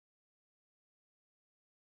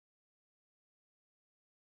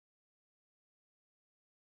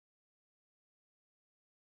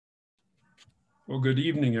Well, good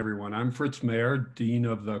evening, everyone. I'm Fritz, Dean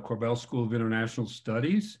of the Korbel School of International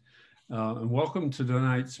Studies, and welcome to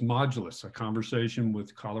tonight's Majlis, a conversation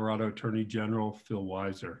with Colorado Attorney General Phil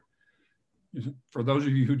Weiser. For those of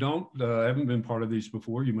you who haven't been part of these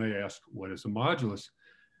before, you may ask, what is a Majlis?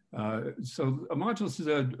 So a Majlis is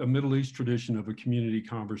a Middle East tradition of a community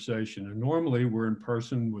conversation, and normally we're in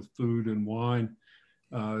person with food and wine,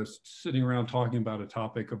 sitting around talking about a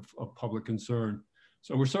topic of public concern.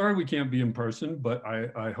 So we're sorry we can't be in person, but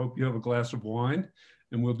I hope you have a glass of wine,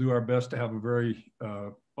 and we'll do our best to have a very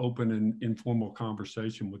open and informal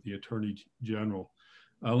conversation with the Attorney General.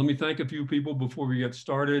 Let me thank a few people before we get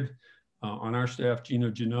started. On our staff, Gina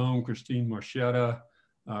Genome, Christine Marchetta,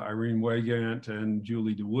 Irene Wagant, and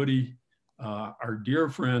Julie DeWoody. Our dear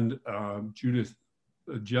friend, Judith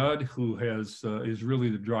Judd, who is really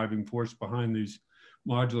the driving force behind these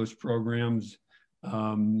Majlis programs.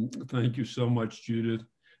 Thank you so much, Judith.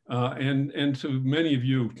 And to many of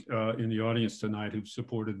you in the audience tonight who've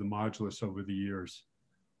supported the Majlis over the years.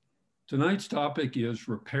 Tonight's topic is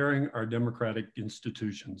repairing our democratic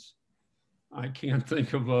institutions. I can't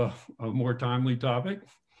think of a more timely topic,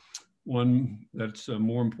 one that's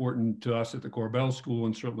more important to us at the Korbel School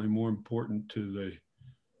and certainly more important to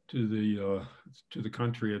the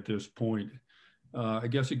country at this point. I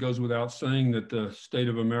guess it goes without saying that the state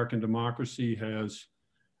of American democracy has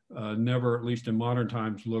never, at least in modern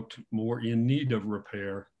times, looked more in need of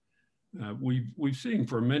repair. We've seen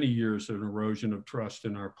for many years an erosion of trust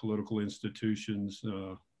in our political institutions,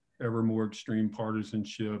 ever more extreme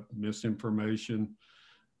partisanship, misinformation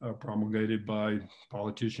promulgated by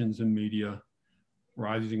politicians and media,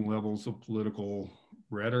 rising levels of political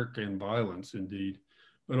rhetoric and violence indeed.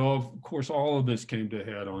 But of course, all of this came to a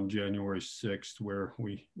head on January 6th, where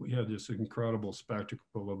we had this incredible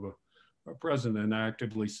spectacle of a president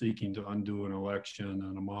actively seeking to undo an election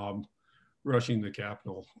and a mob rushing the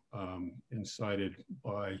Capitol, incited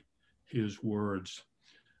by his words.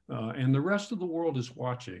 And the rest of the world is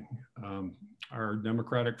watching. Our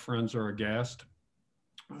Democratic friends are aghast.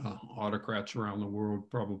 Autocrats around the world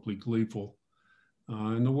probably gleeful.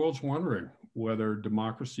 And the world's wondering whether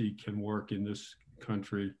democracy can work in this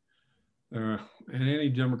country. And any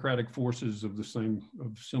democratic forces of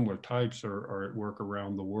similar types are at work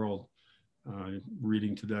around the world.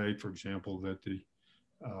 Reading today, for example, that the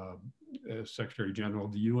Secretary General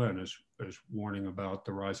of the UN is warning about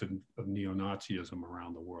the rise of neo-Nazism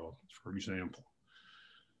around the world, for example.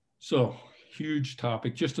 So, huge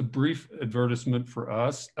topic. Just a brief advertisement for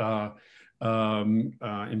us.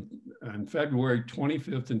 In February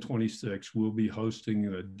 25th and 26th, we'll be hosting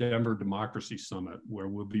the Denver Democracy Summit, where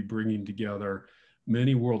we'll be bringing together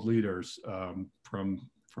many world leaders from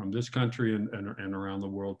this country and around the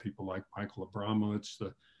world, people like Michael Abramowitz,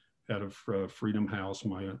 the head of Freedom House,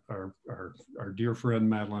 our dear friend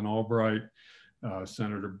Madeleine Albright,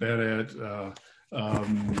 Senator Bennett, a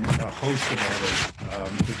host of others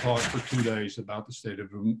to talk for 2 days about the state of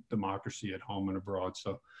democracy at home and abroad.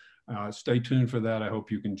 So stay tuned for that. I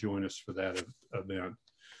hope you can join us for that event.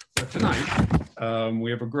 But tonight,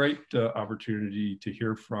 we have a great opportunity to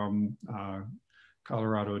hear from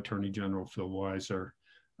Colorado Attorney General Phil Weiser,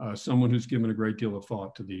 someone who's given a great deal of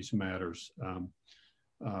thought to these matters.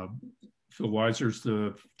 Phil Weiser is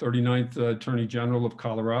the 39th Attorney General of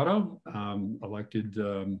Colorado, elected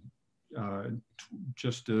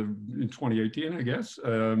just in 2018, I guess.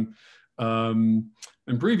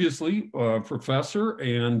 And previously, professor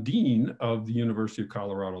and dean of the University of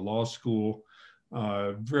Colorado Law School.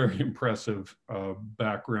 Very impressive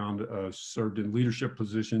background, served in leadership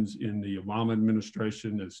positions in the Obama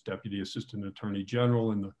administration as Deputy Assistant Attorney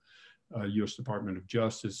General in the U.S. Department of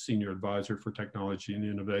Justice, Senior Advisor for Technology and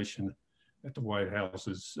Innovation at the White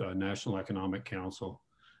House's National Economic Council.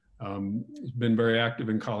 He's been very active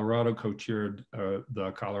in Colorado, co-chaired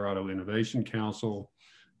the Colorado Innovation Council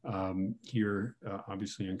here,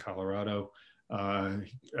 obviously in Colorado.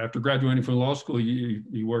 After graduating from law school,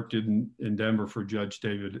 he worked in Denver for Judge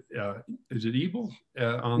David, is it Ebel?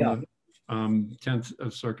 On the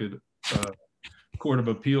 10th Circuit Court of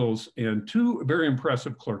Appeals, and 2 very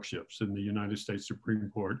impressive clerkships in the United States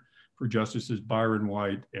Supreme Court for Justices Byron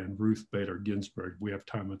White and Ruth Bader Ginsburg. We have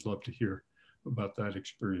time, I'd love to hear about that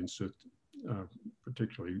experience with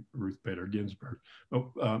particularly Ruth Bader Ginsburg.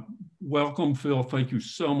 Welcome, Phil. Thank you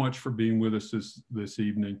so much for being with us this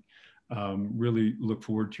evening. Really look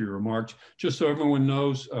forward to your remarks. Just so everyone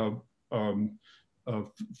knows,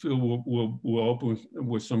 Phil will open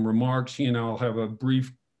with some remarks. He and I'll have a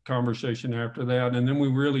brief conversation after that, and then we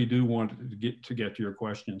really do want to get to your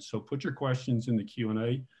questions. So put your questions in the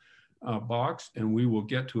Q&A box, and we will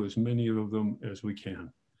get to as many of them as we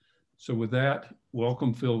can. So with that,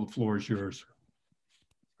 welcome, Phil. The floor is yours.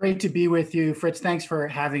 Great to be with you, Fritz. Thanks for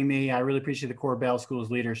having me. I really appreciate the Korbel School's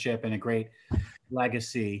leadership and a great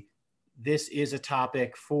legacy. This is a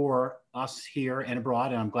topic for us here and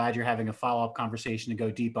abroad, and I'm glad you're having a follow-up conversation to go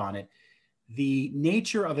deep on it. The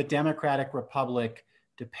nature of a democratic republic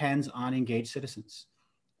depends on engaged citizens.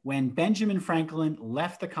 When Benjamin Franklin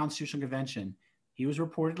left the Constitutional Convention, he was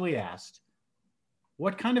reportedly asked,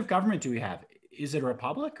 what kind of government do we have? Is it a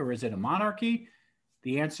republic or is it a monarchy?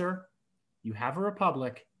 The answer, you have a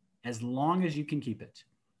republic as long as you can keep it.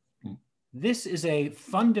 This is a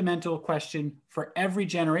fundamental question for every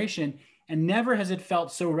generation, and never has it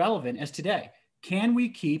felt so relevant as today. Can we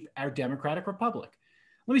keep our democratic republic?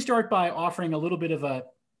 Let me start by offering a little bit of a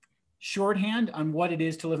shorthand on what it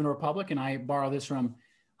is to live in a republic, and I borrow this from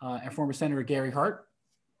our former Senator Gary Hart.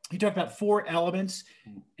 He talked about 4 elements,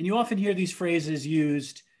 and you often hear these phrases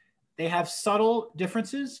used. They have subtle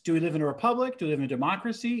differences. Do we live in a republic? Do we live in a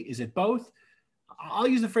democracy? Is it both? I'll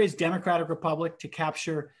use the phrase democratic republic to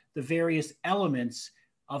capture the various elements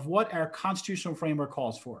of what our constitutional framework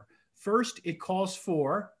calls for. First, it calls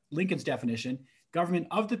for, Lincoln's definition, government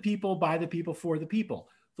of the people, by the people, for the people.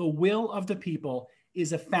 The will of the people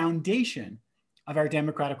is a foundation of our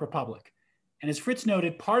democratic republic. And as Fritz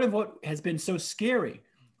noted, part of what has been so scary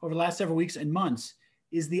over the last several weeks and months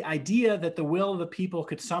is the idea that the will of the people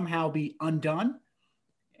could somehow be undone.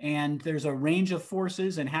 And there's a range of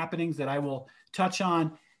forces and happenings that I will touch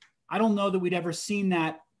on. I don't know that we'd ever seen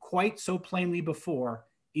that quite so plainly before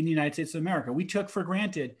in the United States of America. We took for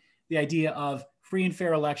granted the idea of free and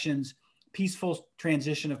fair elections, peaceful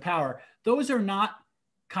transition of power. Those are not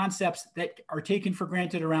concepts that are taken for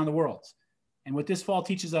granted around the world. And what this fall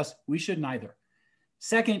teaches us, we shouldn't either.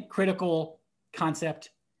 Second critical concept,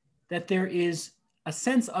 that there is a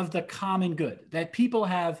sense of the common good, that people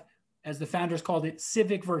have, as the founders called it,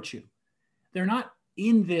 civic virtue. They're not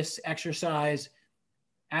in this exercise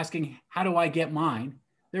asking, how do I get mine?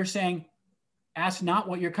 They're saying, ask not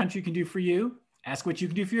what your country can do for you, ask what you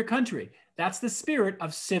can do for your country. That's the spirit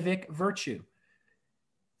of civic virtue.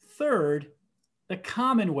 Third, the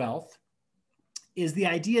commonwealth is the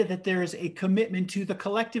idea that there is a commitment to the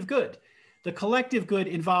collective good. The collective good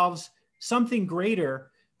involves something greater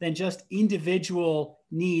than just individual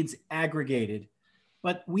needs aggregated,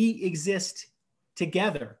 but we exist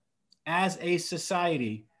together as a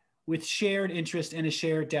society with shared interest and a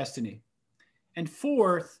shared destiny. And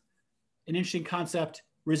fourth, an interesting concept,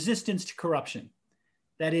 resistance to corruption.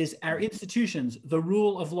 That is, our institutions, the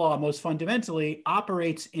rule of law, most fundamentally,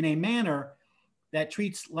 operates in a manner that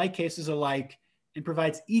treats like cases alike and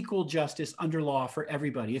provides equal justice under law for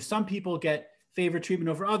everybody. If some people get favored treatment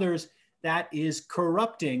over others, that is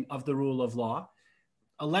corrupting of the rule of law.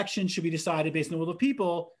 Elections should be decided based on the will of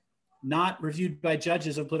people, not reviewed by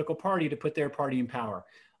judges of a political party to put their party in power.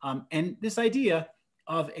 And this idea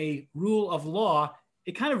of a rule of law,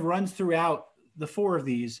 it kind of runs throughout the 4 of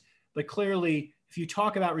these, but clearly, if you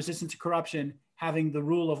talk about resistance to corruption, having the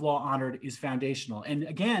rule of law honored is foundational. And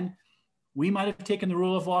again, we might have taken the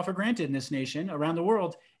rule of law for granted in this nation. Around the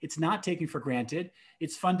world, it's not taken for granted.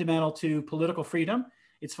 It's fundamental to political freedom.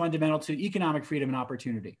 It's fundamental to economic freedom and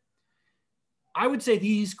opportunity. I would say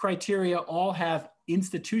these criteria all have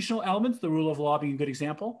institutional elements, the rule of law being a good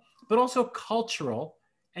example, but also cultural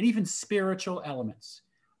and even spiritual elements.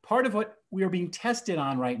 Part of what we are being tested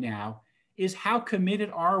on right now is how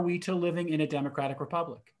committed are we to living in a democratic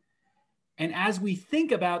republic? And as we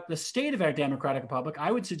think about the state of our democratic republic,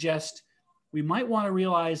 I would suggest we might want to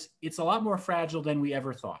realize it's a lot more fragile than we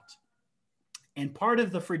ever thought. And part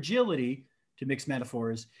of the fragility, to mix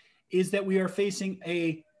metaphors, is that we are facing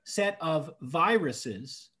a set of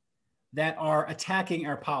viruses that are attacking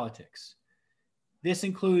our politics. This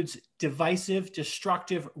includes divisive,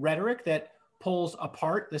 destructive rhetoric that pulls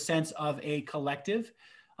apart the sense of a collective.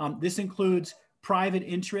 This includes private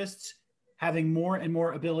interests having more and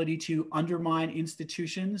more ability to undermine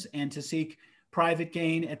institutions and to seek private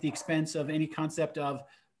gain at the expense of any concept of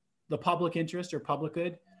the public interest or public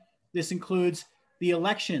good. This includes the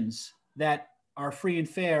elections that are free and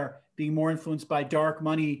fair being more influenced by dark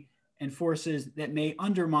money and forces that may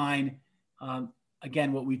undermine,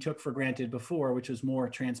 again, what we took for granted before, which was more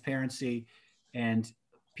transparency and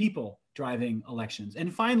people driving elections.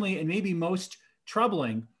 And finally, and maybe most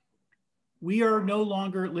troubling, we are no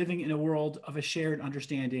longer living in a world of a shared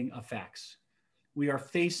understanding of facts. We are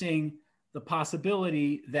facing the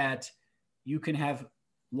possibility that you can have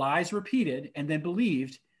lies repeated and then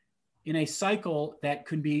believed in a cycle that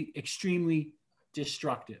could be extremely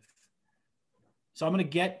destructive. So I'm going to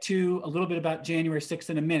get to a little bit about January 6th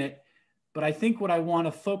in a minute, but I think what I want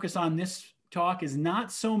to focus on this talk is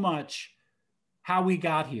not so much how we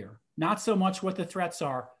got here, not so much what the threats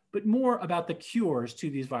are, but more about the cures to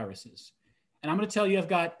these viruses. And I'm going to tell you, I've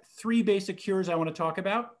got 3 basic cures I want to talk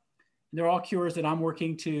about. They're all cures that I'm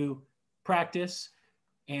working to practice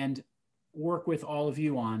and work with all of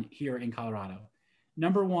you on here in Colorado.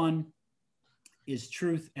 Number 1 is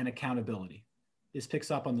truth and accountability. This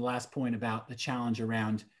picks up on the last point about the challenge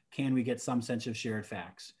around, can we get some sense of shared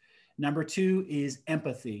facts? Number 2 is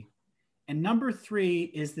empathy. And number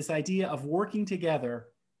 3 is this idea of working together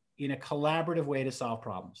in a collaborative way to solve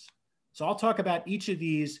problems. So I'll talk about each of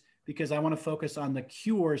these because I want to focus on the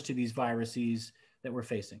cures to these viruses that we're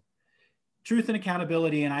facing. Truth and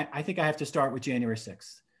accountability, and I think I have to start with January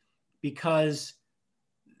 6th, because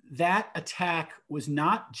that attack was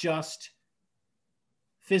not just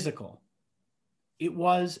physical, it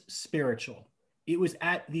was spiritual. It was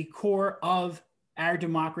at the core of our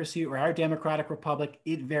democracy or our democratic republic,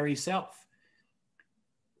 its very self.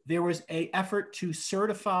 There was an effort to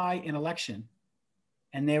certify an election,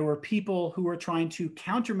 and there were people who were trying to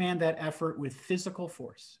countermand that effort with physical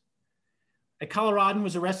force. A Coloradan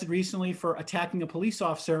was arrested recently for attacking a police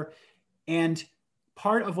officer, and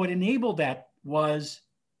part of what enabled that was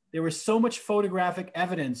there was so much photographic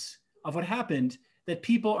evidence of what happened that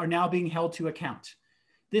people are now being held to account.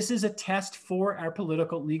 This is a test for our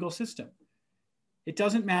political legal system. It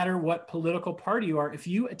doesn't matter what political party you are. If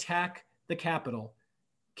you attack the Capitol,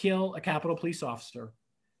 kill a Capitol police officer,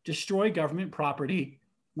 destroy government property,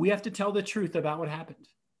 we have to tell the truth about what happened.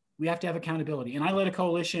 We have to have accountability. And I led a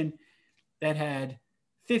coalition that had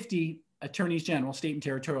 50 attorneys general, state and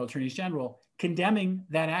territorial attorneys general, condemning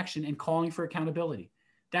that action and calling for accountability.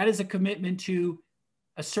 That is a commitment to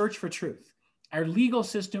a search for truth. Our legal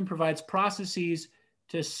system provides processes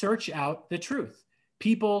to search out the truth.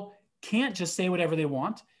 People can't just say whatever they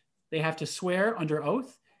want. They have to swear under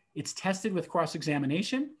oath. It's tested with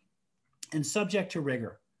cross-examination and subject to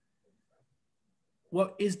rigor.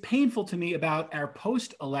 What is painful to me about our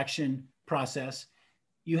post-election process,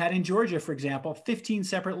 you had in Georgia, for example, 15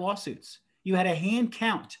 separate lawsuits. You had a hand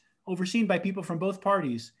count overseen by people from both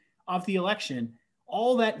parties of the election.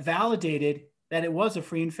 All that validated that it was a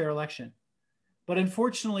free and fair election. But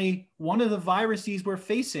unfortunately, one of the viruses we're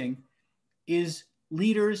facing is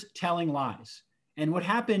leaders telling lies. And what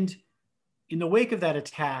happened in the wake of that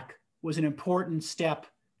attack was an important step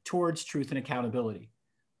towards truth and accountability.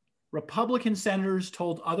 Republican senators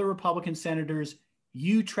told other Republican senators,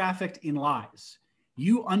 you trafficked in lies.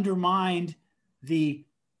 You undermined the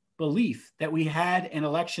belief that we had an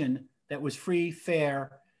election that was free,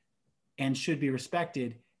 fair, and should be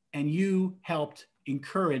respected. And you helped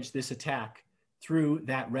encourage this attack through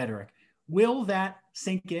that rhetoric. Will that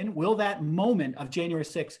sink in? Will that moment of January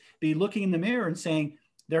 6th be looking in the mirror and saying,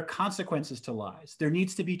 there are consequences to lies. There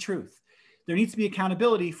needs to be truth. There needs to be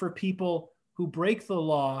accountability for people who break the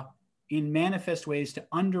law in manifest ways to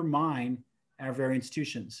undermine our very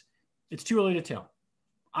institutions. It's too early to tell.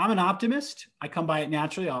 I'm an optimist. I come by it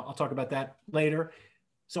naturally. I'll talk about that later.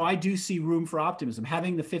 So I do see room for optimism.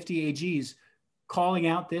 Having the 50 AGs calling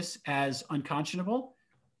out this as unconscionable,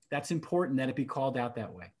 that's important that it be called out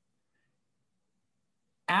that way.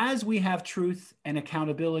 As we have truth and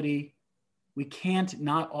accountability, we can't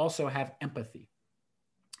not also have empathy.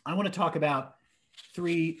 I want to talk about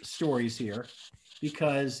 3 stories here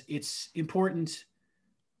because it's important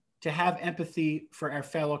to have empathy for our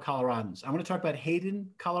fellow Coloradans. I want to talk about Hayden,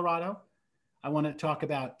 Colorado. I want to talk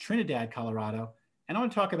about Trinidad, Colorado. And I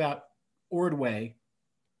want to talk about Ordway,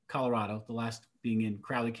 Colorado, the last being in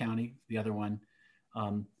Crowley County, the other one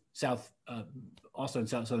also in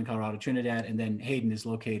southern Colorado, Trinidad, and then Hayden is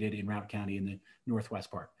located in Routt County in the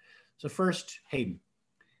northwest part. So first, Hayden.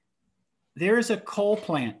 There is a coal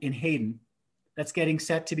plant in Hayden that's getting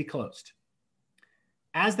set to be closed.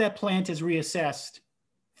 As that plant is reassessed,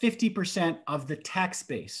 50% of the tax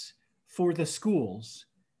base for the schools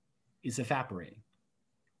is evaporating,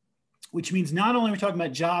 which means not only are we talking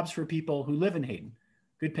about jobs for people who live in Hayden,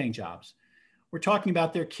 good paying jobs, we're talking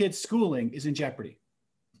about their kids' schooling is in jeopardy.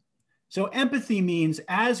 So empathy means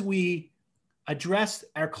as we address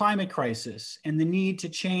our climate crisis and the need to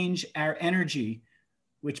change our energy,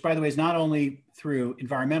 which by the way is not only through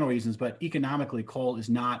environmental reasons, but economically coal is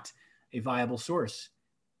not a viable source.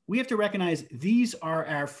 We have to recognize these are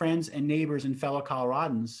our friends and neighbors and fellow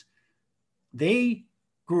Coloradans. They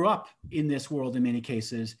grew up in this world in many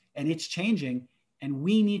cases, and it's changing, and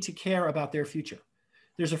we need to care about their future.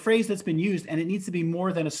 There's a phrase that's been used, and it needs to be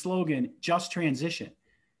more than a slogan, just transition.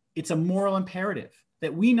 It's a moral imperative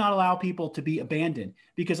that we not allow people to be abandoned.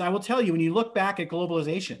 Because I will tell you, when you look back at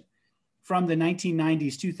globalization from the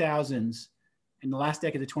 1990s, 2000s, and the last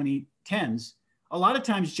decade of the 10s, a lot of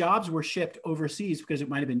times jobs were shipped overseas because it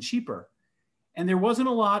might have been cheaper. And there wasn't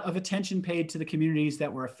a lot of attention paid to the communities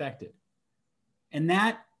that were affected. And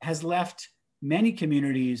that has left many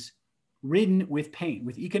communities ridden with pain,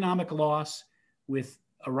 with economic loss, with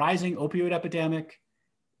a rising opioid epidemic,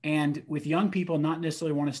 and with young people not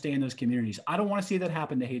necessarily want to stay in those communities. I don't want to see that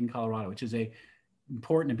happen to Hayden, Colorado, which is a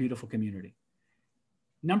important and beautiful community.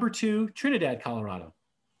 Number 2, Trinidad, Colorado.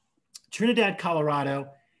 Trinidad, Colorado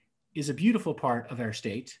is a beautiful part of our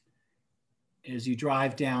state. As you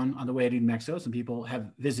drive down on the way to New Mexico, some people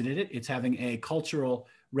have visited it. It's having a cultural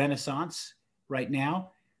renaissance right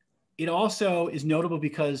now. It also is notable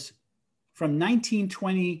because from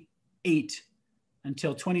 1928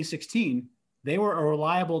 until 2016, they were a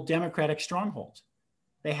reliable Democratic stronghold.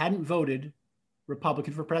 They hadn't voted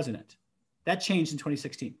Republican for president. That changed in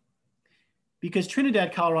 2016. Because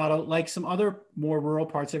Trinidad, Colorado, like some other more rural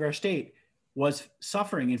parts of our state, was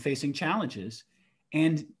suffering and facing challenges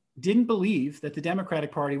and didn't believe that the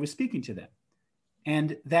Democratic Party was speaking to them.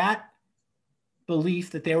 And that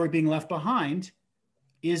belief that they were being left behind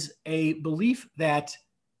is a belief that,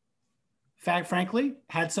 frankly,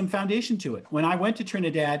 had some foundation to it. When I went to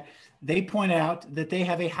Trinidad, they point out that they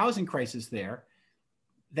have a housing crisis there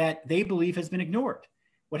that they believe has been ignored.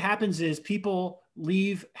 What happens is people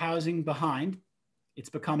leave housing behind. It's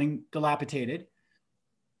becoming dilapidated.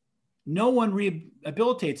 No one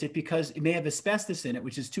rehabilitates it because it may have asbestos in it,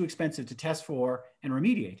 which is too expensive to test for and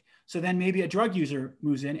remediate. So then maybe a drug user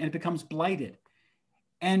moves in and it becomes blighted.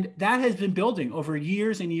 And that has been building over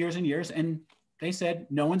years and years and years. And they said,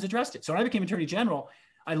 no one's addressed it. So when I became Attorney General,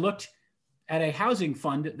 I looked at a housing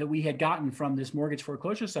fund that we had gotten from this mortgage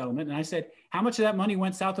foreclosure settlement. And I said, how much of that money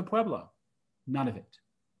went south of Pueblo? None of it.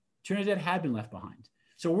 Trinidad had been left behind.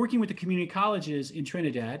 So working with the community colleges in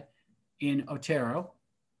Trinidad, in Otero,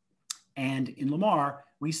 and in Lamar,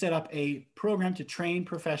 we set up a program to train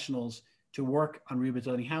professionals to work on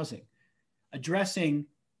rehabilitating housing, addressing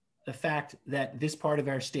the fact that this part of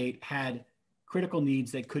our state had critical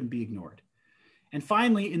needs that couldn't be ignored. And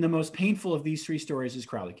finally, in the most painful of these 3 stories is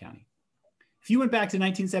Crowley County. If you went back to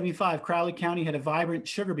 1975, Crowley County had a vibrant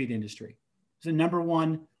sugar beet industry. It was the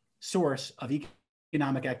 #1 source of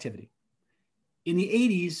economic activity. In the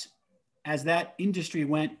 80s, as that industry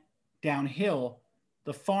went downhill,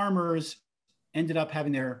 the farmers ended up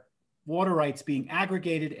having their water rights being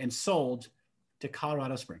aggregated and sold to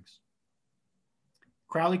Colorado Springs.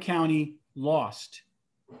 Crowley County lost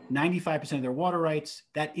 95% of their water rights.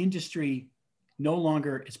 That industry no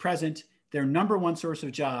longer is present. Their #1 source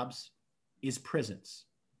of jobs is prisons.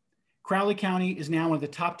 Crowley County is now one of the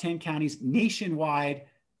top 10 counties nationwide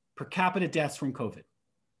per capita deaths from COVID.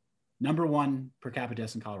 #1 per capita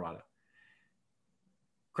deaths in Colorado.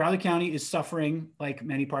 Crowley County is suffering, like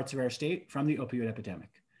many parts of our state, from the opioid epidemic.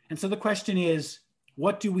 And so the question is,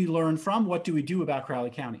 what do we learn from? What do we do about Crowley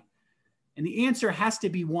County? And the answer has to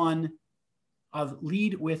be one of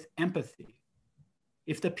lead with empathy.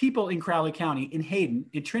 If the people in Crowley County, in Hayden,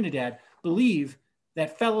 in Trinidad, believe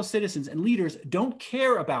that fellow citizens and leaders don't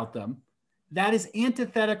care about them, that is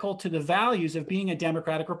antithetical to the values of being a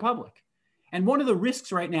democratic republic. And one of the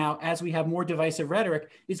risks right now, as we have more divisive rhetoric,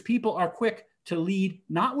 is people are quick to lead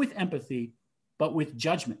not with empathy, but with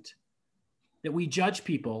judgment. That we judge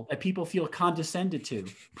people, that people feel condescended to,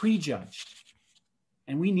 prejudged.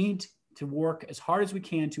 And we need to work as hard as we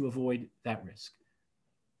can to avoid that risk.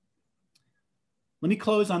 Let me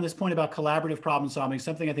close on this point about collaborative problem solving,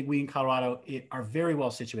 something I think we in Colorado are very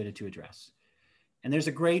well situated to address. And there's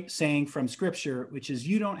a great saying from scripture, which is,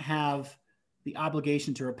 you don't have the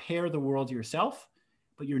obligation to repair the world yourself,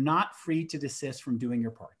 but you're not free to desist from doing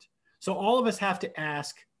your part. So all of us have to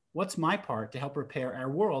ask, what's my part to help repair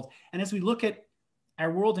our world? And as we look at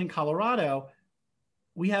our world in Colorado,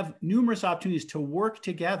 we have numerous opportunities to work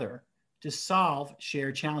together to solve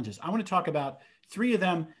shared challenges. I want to talk about 3 of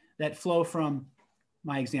them that flow from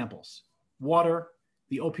my examples: water,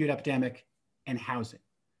 the opioid epidemic, and housing.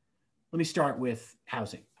 Let me start with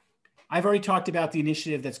housing. I've already talked about the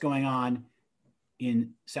initiative that's going on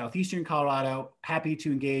in southeastern Colorado. Happy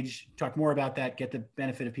to engage, talk more about that, get the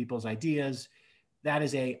benefit of people's ideas. That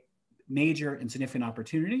is a major and significant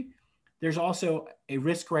opportunity. There's also a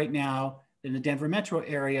risk right now in the Denver metro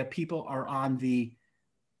area. People are on the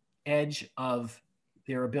edge of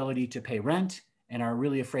their ability to pay rent and are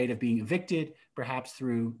really afraid of being evicted, perhaps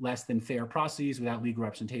through less than fair processes without legal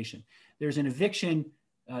representation. There's an eviction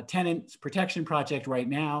tenant protection project right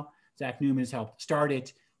now. Zach Newman has helped start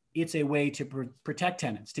it. It's a way to protect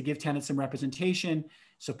tenants, to give tenants some representation,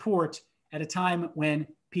 support at a time when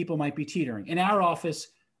people might be teetering. In our office,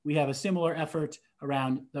 we have a similar effort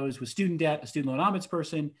around those with student debt, a student loan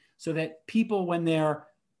ombudsperson, so that people, when they're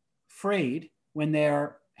afraid, when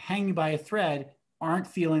they're hanging by a thread, aren't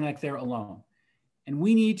feeling like they're alone. And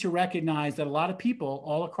we need to recognize that a lot of people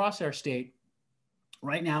all across our state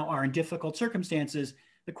right now are in difficult circumstances.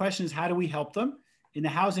 The question is, how do we help them? In the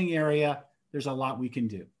housing area, there's a lot we can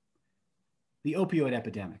do. The opioid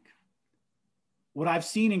epidemic. What I've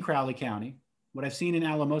seen in Crowley County, what I've seen in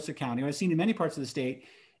Alamosa County, what I've seen in many parts of the state,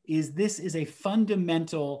 is this is a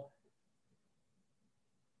fundamental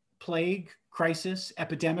plague, crisis,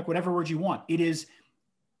 epidemic, whatever word you want. It is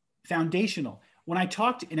foundational. When I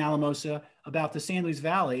talked in Alamosa about the San Luis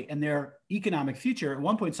Valley and their economic future, at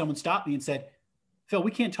one point someone stopped me and said, Phil,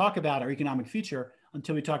 we can't talk about our economic future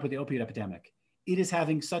until we talk about the opioid epidemic. It is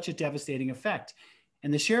having such a devastating effect.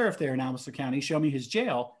 And the sheriff there in Alamosa County showed me his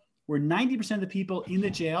jail, where 90% of the people in the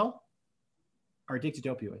jail are addicted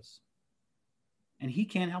to opioids. And he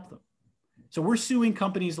can't help them. So we're suing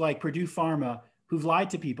companies like Purdue Pharma, who've lied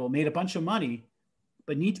to people, made a bunch of money,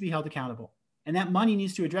 but need to be held accountable. And that money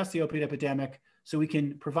needs to address the opioid epidemic so we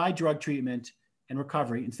can provide drug treatment and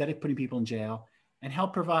recovery instead of putting people in jail, and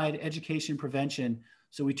help provide education prevention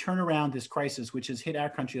so we turn around this crisis, which has hit our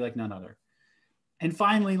country like none other. And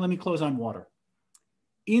finally, let me close on water.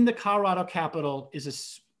 In the Colorado Capitol is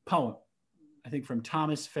a poem, I think from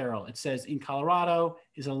Thomas Farrell. It says, in Colorado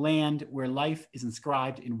is a land where life is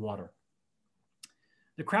inscribed in water.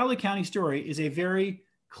 The Crowley County story is a very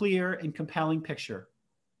clear and compelling picture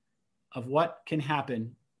of what can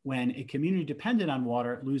happen when a community dependent on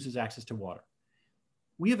water loses access to water.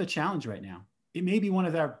 We have a challenge right now. It may be one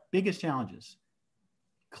of our biggest challenges.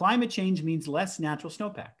 Climate change means less natural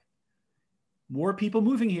snowpack. More people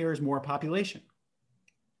moving here is more population.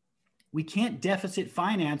 We can't deficit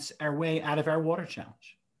finance our way out of our water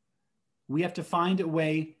challenge. We have to find a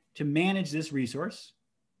way to manage this resource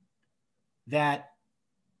that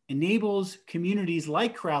enables communities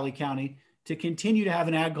like Crowley County to continue to have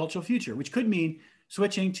an agricultural future, which could mean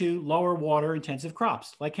switching to lower water intensive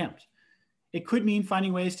crops like hemp. It could mean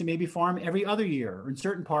finding ways to maybe farm every other year or in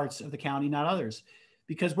certain parts of the county, not others,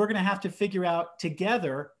 because we're going to have to figure out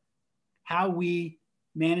together how we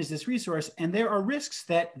manage this resource. And there are risks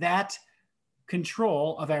that that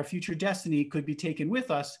control of our future destiny could be taken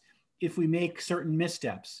with us if we make certain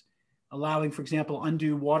missteps, allowing, for example,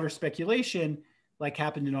 undue water speculation like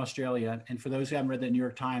happened in Australia. And for those who haven't read the New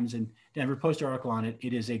York Times and Denver Post article on it,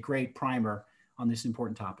 it is a great primer on this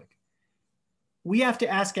important topic. We have to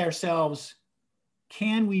ask ourselves,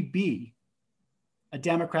 can we be a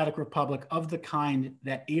democratic republic of the kind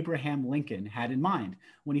that Abraham Lincoln had in mind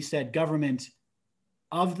when he said government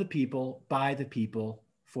of the people, by the people,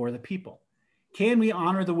 for the people? Can we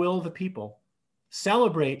honor the will of the people,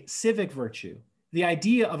 celebrate civic virtue, the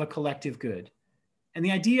idea of a collective good, and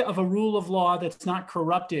the idea of a rule of law that's not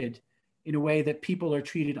corrupted in a way that people are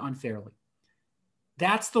treated unfairly?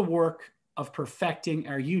 That's the work of perfecting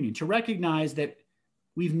our union, to recognize that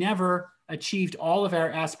we've never achieved all of our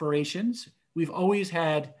aspirations. We've always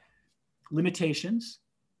had limitations,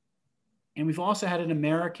 and we've also had an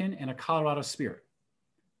American and a Colorado spirit,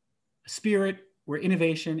 a spirit where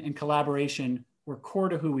innovation and collaboration were core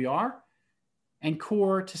to who we are and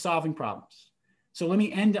core to solving problems. So let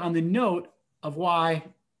me end on the note of why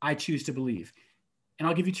I choose to believe. And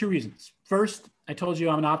I'll give you two reasons. First, I told you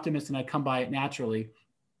I'm an optimist and I come by it naturally.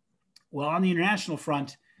 Well, on the international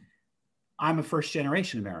front, I'm a first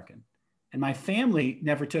generation American. And my family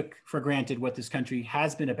never took for granted what this country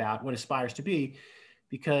has been about, what aspires to be,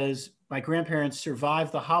 because my grandparents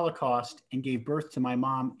survived the Holocaust and gave birth to my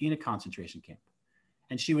mom in a concentration camp.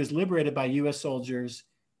 And she was liberated by US soldiers.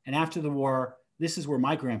 And after the war, this is where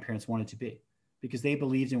my grandparents wanted to be, because they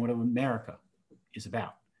believed in what America is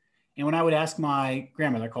about. And when I would ask my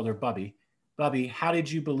grandmother, I called her Bubby, Bubby, how did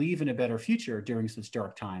you believe in a better future during such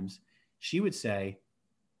dark times? She would say,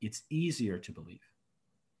 it's easier to believe.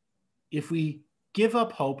 If we give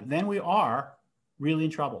up hope, then we are really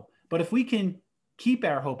in trouble. But if we can keep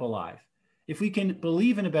our hope alive, if we can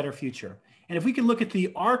believe in a better future, and if we can look at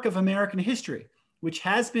the arc of American history, which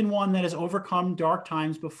has been one that has overcome dark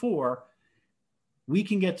times before, we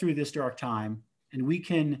can get through this dark time and we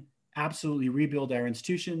can absolutely rebuild our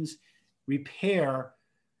institutions, repair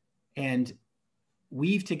and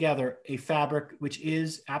weave together a fabric which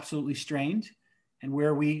is absolutely strained and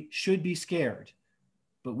where we should be scared,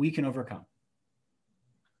 but we can overcome.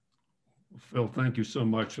 Phil, thank you so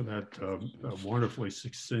much for that wonderfully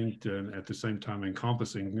succinct and at the same time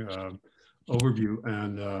encompassing overview.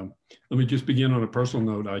 And let me just begin on a personal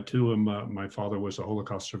note. I too am, my father was a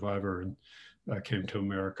Holocaust survivor and came to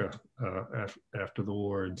America after the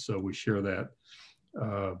war. And so we share that,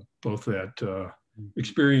 both that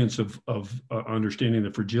experience of understanding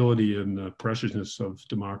the fragility and the preciousness of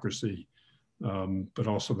democracy, but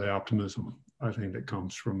also the optimism, I think, that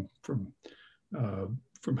comes from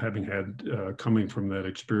having had coming from that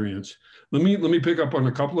experience. Let me pick up on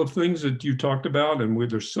a couple of things that you talked about, and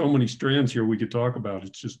there's so many strands here we could talk about.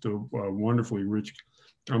 It's just a wonderfully rich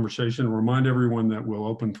conversation. Remind everyone that we'll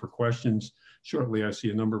open for questions shortly. I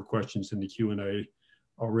see a number of questions in the Q&A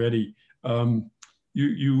already.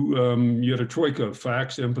 You had a troika of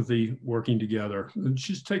facts, empathy, working together.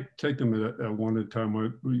 Just take them at one at a time.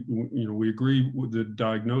 We agree with the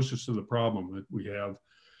diagnosis of the problem, that we have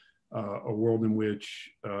a world in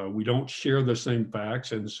which we don't share the same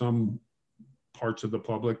facts, and some parts of the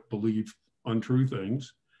public believe untrue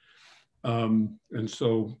things. And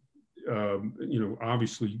so,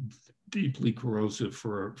 obviously deeply corrosive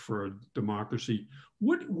for a democracy.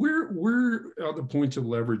 Where are the points of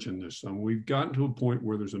leverage in this? We've gotten to a point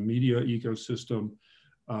where there's a media ecosystem,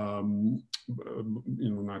 not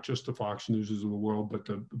just the Fox Newses of the world,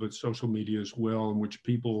 but social media as well, in which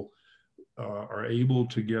people are able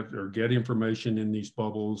to get information in these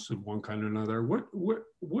bubbles of one kind or another.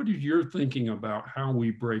 What is your thinking about how we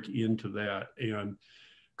break into that and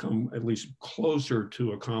come at least closer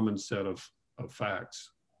to a common set of facts?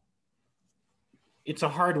 It's a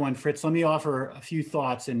hard one, Fritz. Let me offer a few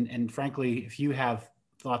thoughts. And frankly, if you have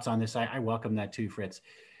thoughts on this, I welcome that too, Fritz.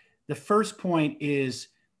 The first point is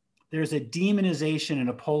there's a demonization and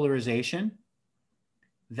a polarization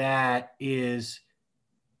that is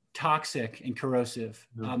toxic and corrosive.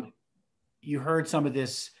 You heard some of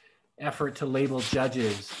this effort to label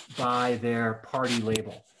judges by their party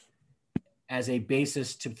label as a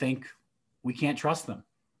basis to think we can't trust them.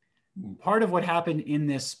 Part of what happened in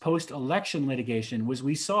this post-election litigation was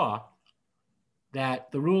we saw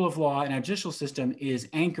that the rule of law in our judicial system is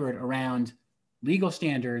anchored around legal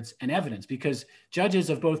standards and evidence, because judges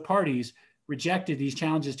of both parties rejected these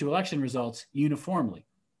challenges to election results uniformly.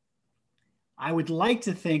 I would like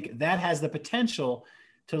to think that has the potential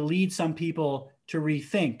to lead some people to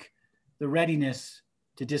rethink the readiness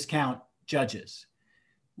to discount judges.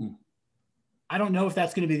 I don't know if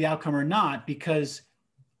that's going to be the outcome or not, because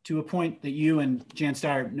to a point that you and Jan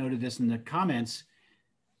Steyer noted this in the comments,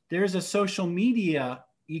 there's a social media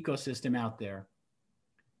ecosystem out there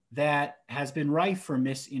that has been rife for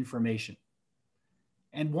misinformation.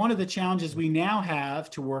 And one of the challenges we now have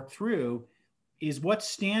to work through is what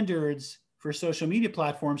standards for social media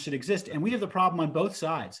platforms should exist. And we have the problem on both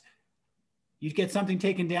sides. You get something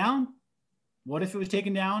taken down. What if it was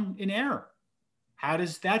taken down in error? How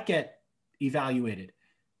does that get evaluated?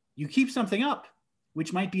 You keep something up,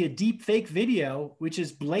 which might be a deep fake video, which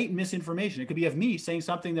is blatant misinformation. It could be of me saying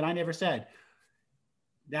something that I never said.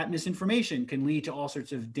 That misinformation can lead to all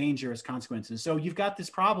sorts of dangerous consequences. So you've got this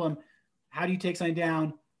problem. How do you take something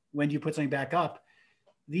down? When do you put something back up?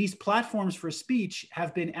 These platforms for speech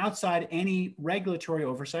have been outside any regulatory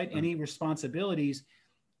oversight, any responsibilities.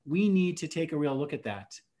 We need to take a real look at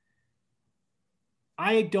that.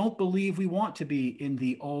 I don't believe we want to be in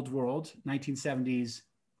the old world, 1970s,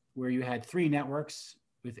 where you had 3 networks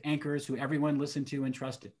with anchors who everyone listened to and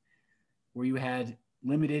trusted, where you had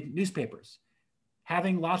limited newspapers.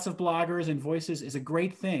 Having lots of bloggers and voices is a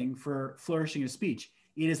great thing for flourishing of speech.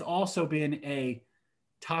 It has also been a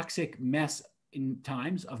toxic mess in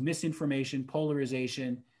times of misinformation,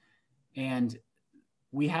 polarization, and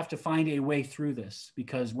we have to find a way through this,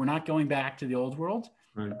 because we're not going back to the old world.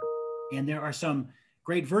 Right. And there are some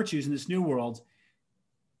great virtues in this new world.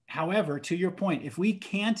 However, to your point, if we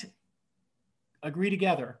can't agree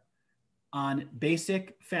together on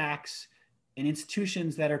basic facts and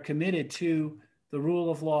institutions that are committed to the rule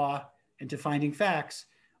of law and to finding facts,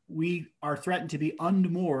 we are threatened to be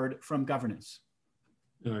unmoored from governance.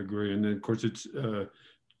 I agree. And then, of course, it's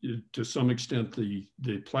to some extent,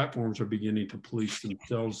 the platforms are beginning to police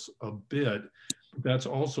themselves a bit. That's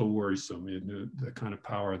also worrisome in the kind of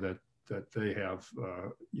power that they have,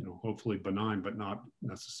 hopefully benign, but not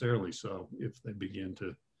necessarily so if they begin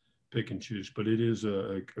to pick and choose. But it is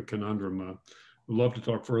a conundrum. I'd love to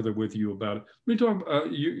talk further with you about it. Let me talk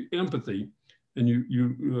empathy. And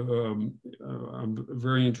I'm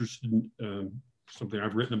very interested in something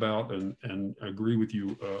I've written about and agree with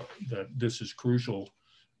you that this is crucial,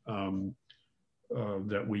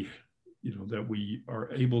 that we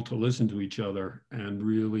are able to listen to each other and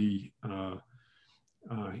really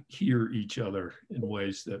hear each other in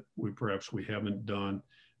ways that we haven't done.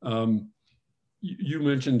 You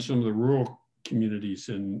mentioned some of the rural communities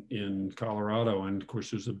in Colorado. And of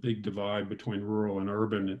course, there's a big divide between rural and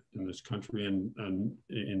urban in this country, and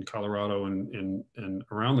in Colorado and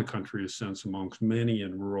around the country, a sense amongst many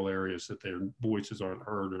in rural areas that their voices aren't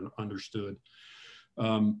heard or understood.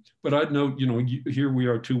 But I'd note, here we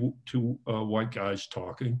are, two white guys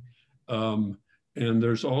talking. And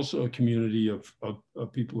there's also a community of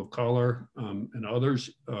people of color and others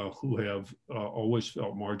who have always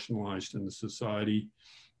felt marginalized in the society.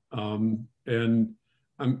 And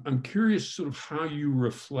I'm curious sort of how you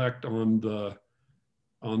reflect on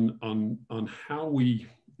how we,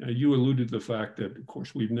 you alluded to the fact that, of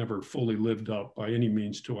course, we've never fully lived up by any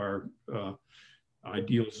means to our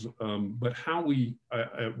ideals, but how we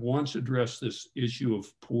at once address this issue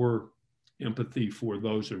of poor empathy for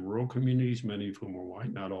those in rural communities, many of whom are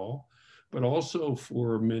white, not all, but also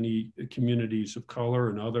for many communities of color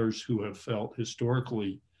and others who have felt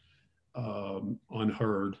historically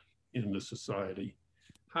unheard in the society.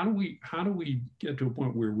 How do we get to a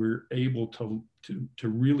point where we're able to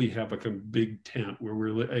really have a big tent where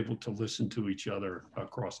we're able to listen to each other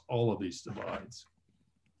across all of these divides?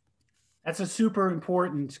 That's a super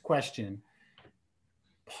important question.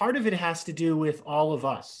 Part of it has to do with all of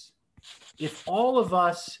us. If all of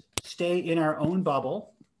us stay in our own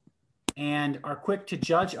bubble and are quick to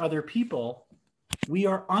judge other people, we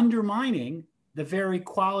are undermining the very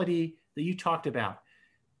quality that you talked about.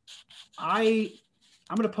 I'm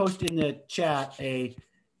going to post in the chat a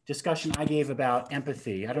discussion I gave about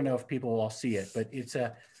empathy. I don't know if people will all see it, but it's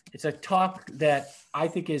a talk that I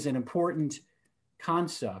think is an important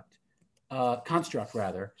construct,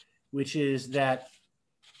 which is that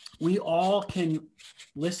we all can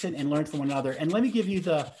listen and learn from one another. And let me give you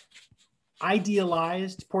the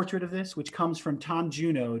idealized portrait of this, which comes from Tom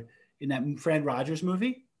Junod in that Fred Rogers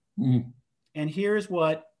movie. Mm. And here's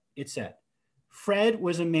what it said. Fred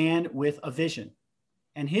was a man with a vision,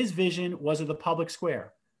 and his vision was of the public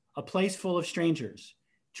square, a place full of strangers,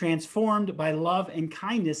 transformed by love and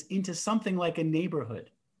kindness into something like a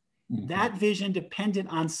neighborhood. Mm-hmm. That vision depended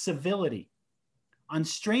on civility, on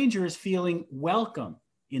strangers feeling welcome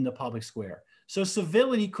in the public square. So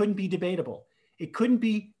civility couldn't be debatable. It couldn't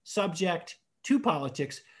be subject to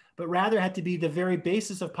politics, but rather had to be the very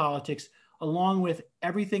basis of politics, along with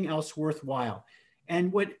everything else worthwhile.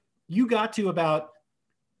 And what you got to about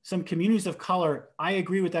some communities of color, I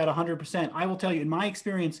agree with that 100%. I will tell you, in my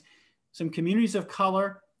experience, some communities of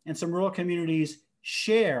color and some rural communities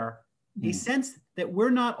share a sense that we're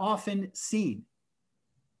not often seen.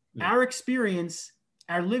 Our experience,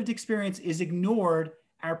 our lived experience is ignored.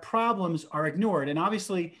 Our problems are ignored. And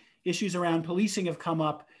obviously, issues around policing have come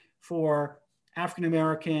up for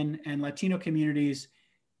African-American and Latino communities.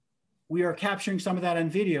 We are capturing some of that on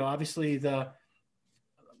video. Obviously, the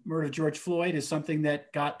murder of George Floyd is something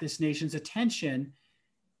that got this nation's attention.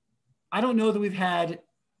 I don't know that we've had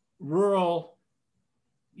rural,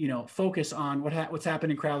 focus on what's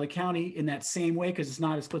happened in Crowley County in that same way, because it's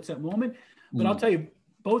not a split-second moment. But I'll tell you,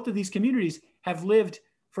 both of these communities have lived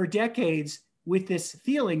for decades with this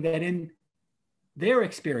feeling that in their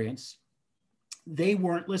experience, they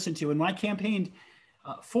weren't listened to. And when I campaigned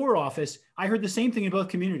for office, I heard the same thing in both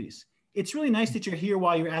communities. It's really nice that you're here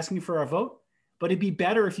while you're asking for our vote, but it'd be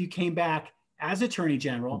better if you came back as Attorney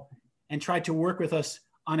General and tried to work with us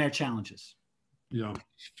on our challenges. Yeah,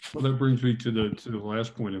 well, that brings me to the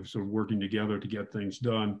last point of sort of working together to get things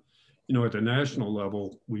done. At the national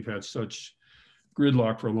level, we've had such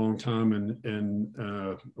gridlock for a long time,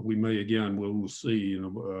 and we may again. We'll see.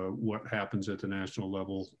 What happens at the national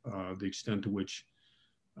level, the extent to which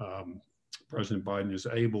President Biden is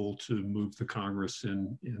able to move the Congress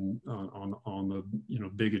on the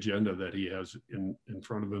big agenda that he has in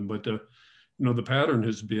front of him. But the pattern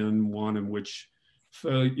has been one in which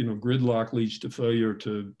gridlock leads to failure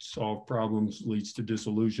to solve problems, leads to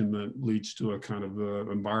disillusionment, leads to a kind of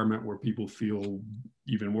environment where people feel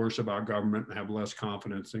even worse about government and have less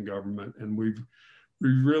confidence in government. And we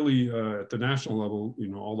really, at the national level,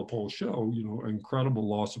 all the polls show, incredible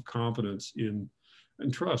loss of confidence and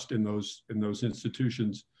trust in those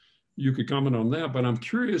institutions. You could comment on that, but I'm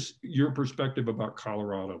curious your perspective about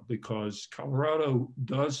Colorado, because Colorado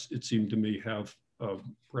does, it seemed to me, have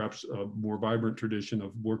perhaps a more vibrant tradition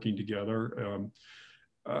of working together.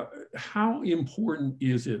 How important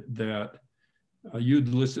is it that you'd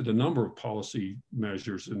listed a number of policy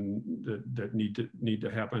measures and that need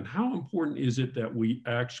to happen? How important is it that we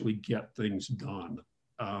actually get things done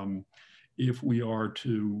if we are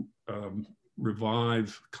to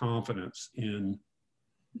revive confidence in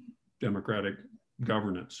democratic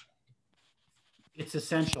governance? It's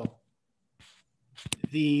essential.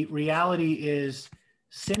 The reality is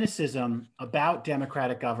cynicism about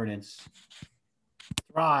democratic governance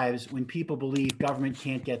thrives when people believe government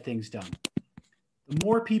can't get things done. The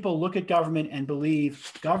more people look at government and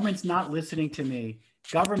believe government's not listening to me,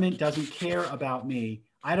 government doesn't care about me,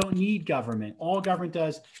 I don't need government, all government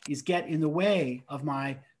does is get in the way of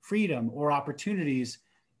my freedom or opportunities,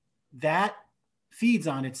 that feeds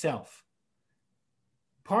on itself.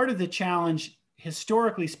 Part of the challenge,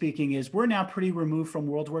 historically speaking, is we're now pretty removed from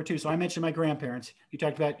World War II. So I mentioned my grandparents. You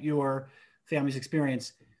talked about your family's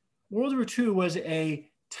experience. World War II was a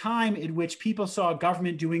time in which people saw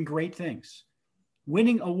government doing great things,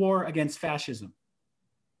 winning a war against fascism,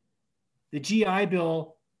 the GI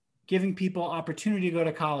Bill giving people opportunity to go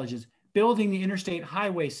to colleges, building the interstate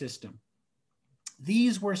highway system.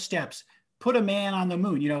 These were steps. Put a man on the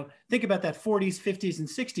moon. You know, think about that 40s, 50s, and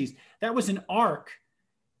 60s. That was an arc.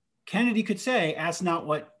 Kennedy could say, ask not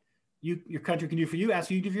what your country can do for you, ask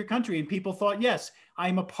what you do for your country. And people thought, yes, I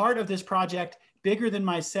am a part of this project bigger than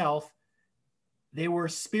myself. They were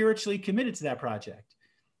spiritually committed to that project.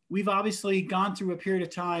 We've obviously gone through a period of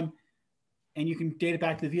time, and you can date it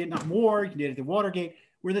back to the Vietnam War, you can date it to Watergate,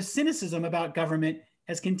 where the cynicism about government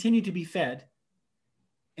has continued to be fed.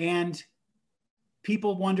 And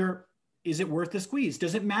people wonder, is it worth the squeeze?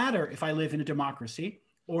 Does it matter if I live in a democracy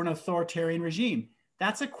or an authoritarian regime?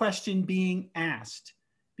 That's a question being asked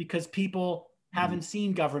because people haven't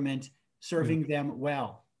seen government serving them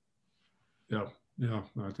well. Yeah,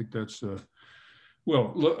 I think that's,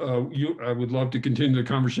 well, I would love to continue the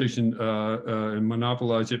conversation and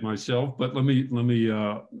monopolize it myself, but let me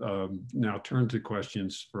now turn to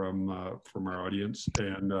questions from our audience,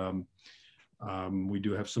 and we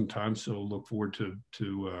do have some time, so look forward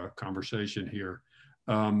to conversation here.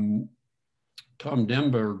 Tom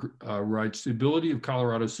Denberg writes, the ability of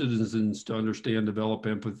Colorado citizens to understand, develop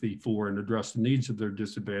empathy for, and address the needs of their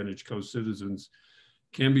disadvantaged co-citizens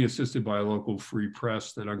can be assisted by a local free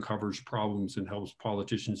press that uncovers problems and helps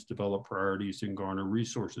politicians develop priorities and garner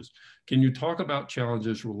resources. Can you talk about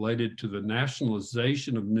challenges related to the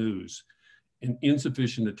nationalization of news and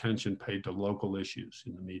insufficient attention paid to local issues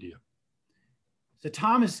in the media? So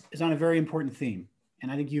Tom is on a very important theme.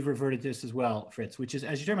 And I think you've reverted to this as well, Fritz, which is,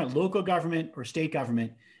 as you're talking about local government or state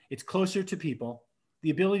government, it's closer to people. The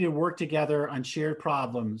ability to work together on shared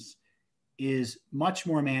problems is much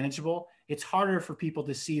more manageable. It's harder for people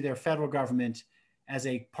to see their federal government as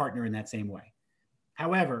a partner in that same way.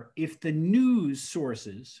 However, if the news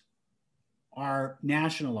sources are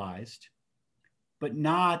nationalized, but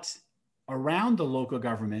not around the local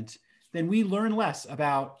government, then we learn less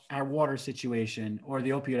about our water situation or the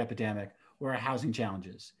opioid epidemic or our housing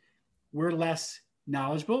challenges. We're less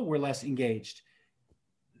knowledgeable, we're less engaged.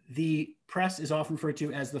 The press is often referred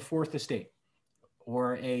to as the fourth estate,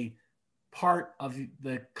 or a part of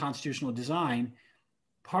the constitutional design.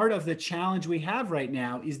 Part of the challenge we have right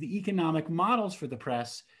now is the economic models for the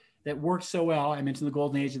press that work so well. I mentioned the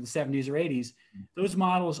golden age of the 70s or 80s. Those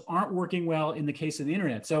models aren't working well in the case of the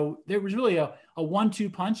internet. So there was really a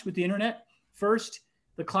 1-2 punch with the internet. First,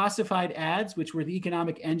 the classified ads, which were the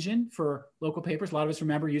economic engine for local papers. A lot of us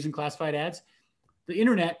remember using classified ads. The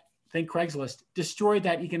internet, think Craigslist, destroyed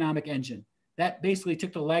that economic engine. That basically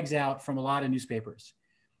took the legs out from a lot of newspapers.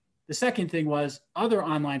 The second thing was other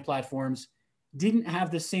online platforms didn't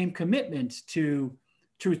have the same commitment to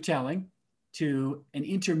truth-telling, to an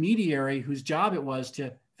intermediary whose job it was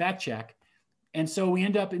to fact check. And so we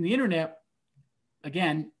end up in the internet,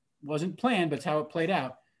 again, wasn't planned, but it's how it played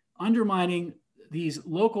out, undermining these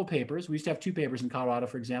local papers. We used to have 2 papers in Colorado,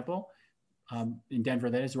 for example, in Denver,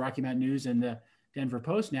 that is the Rocky Mountain News and the Denver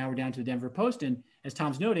Post. Now we're down to the Denver Post. And as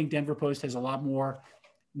Tom's noting, Denver Post has a lot more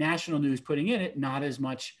national news putting in it, not as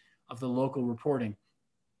much of the local reporting.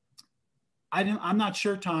 I'm not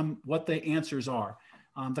sure, Tom, what the answers are.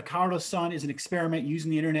 The Colorado Sun is an experiment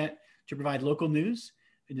using the internet to provide local news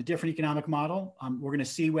in a different economic model. We're going to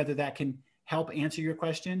see whether that can help answer your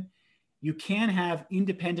question. You can have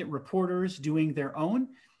independent reporters doing their own,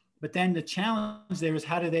 but then the challenge there is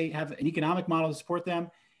how do they have an economic model to support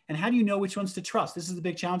them? And how do you know which ones to trust? This is the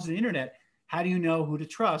big challenge of the internet. How do you know who to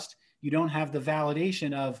trust? You don't have the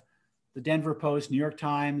validation of the Denver Post, New York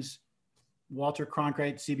Times, Walter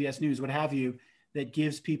Cronkite, CBS News, what have you, that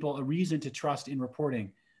gives people a reason to trust in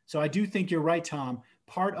reporting. So I do think you're right, Tom.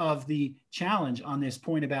 Part of the challenge on this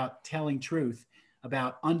point about telling truth,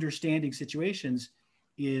 about understanding situations,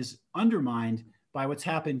 is undermined by what's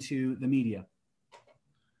happened to the media.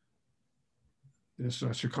 It's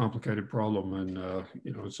such a complicated problem, and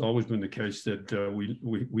you know, it's always been the case that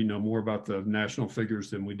we know more about the national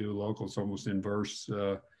figures than we do local. It's almost inverse,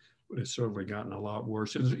 but it's certainly gotten a lot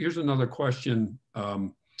worse. And here's another question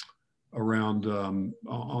around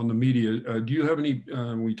on the media. Do you have any,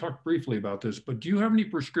 we talked briefly about this, but do you have any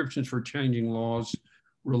prescriptions for changing laws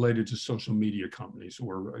related to social media companies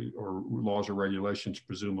or laws or regulations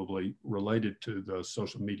presumably related to the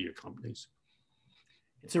social media companies?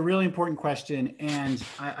 It's a really important question, and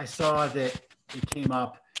I saw that it came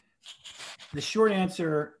up. The short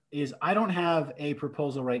answer is I don't have a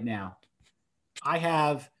proposal right now. I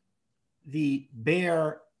have the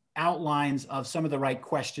bare outlines of some of the right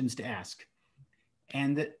questions to ask.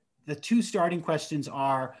 And the two starting questions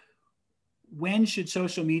are, when should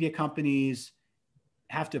social media companies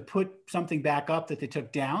have to put something back up that they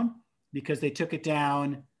took down because they took it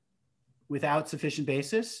down without sufficient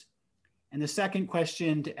basis? And the second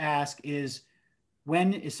question to ask is,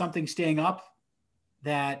 when is something staying up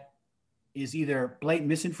that is either blatant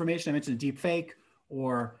misinformation, I mentioned deep fake,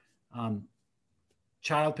 or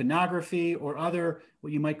child pornography, or other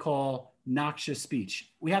what you might call noxious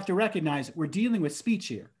speech? We have to recognize we're dealing with speech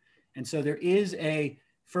here. And so there is a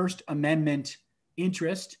First Amendment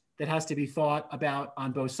interest that has to be thought about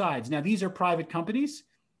on both sides. Now, these are private companies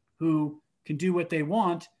who can do what they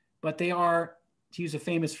want, but they are, to use a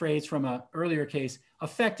famous phrase from an earlier case,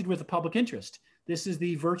 affected with the public interest. This is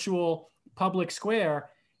the virtual public square.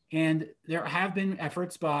 And there have been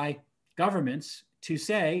efforts by governments to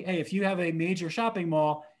say, hey, if you have a major shopping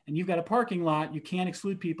mall and you've got a parking lot, you can't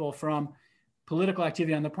exclude people from political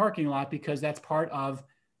activity on the parking lot because that's part of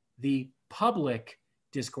the public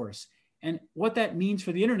discourse. And what that means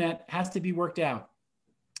for the internet has to be worked out.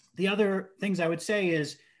 The other things I would say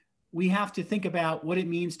is we have to think about what it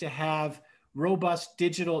means to have robust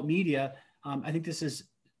digital media. I think this is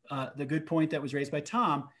the good point that was raised by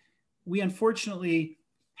Tom. We unfortunately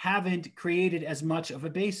haven't created as much of a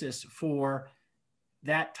basis for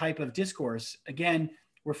that type of discourse. Again,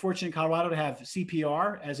 we're fortunate in Colorado to have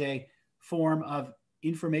CPR as a form of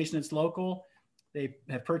information that's local. They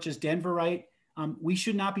have purchased Denver Right. We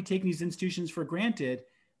should not be taking these institutions for granted.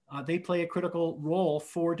 They play a critical role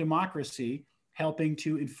for democracy, helping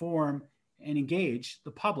to inform and engage the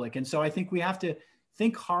public. And so I think we have to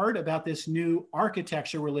think hard about this new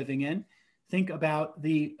architecture we're living in, think about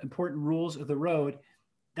the important rules of the road.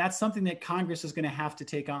 That's something that Congress is going to have to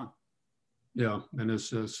take on. Yeah, and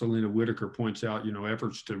as Selena Whitaker points out,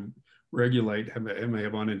 efforts to regulate may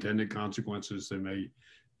have unintended consequences. There may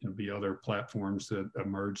be other platforms that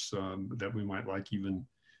emerge that we might like even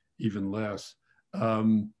less.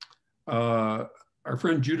 Our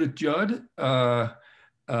friend Judith Judd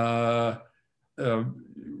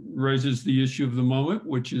raises the issue of the moment,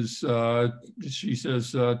 which is, she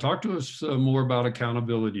says, talk to us more about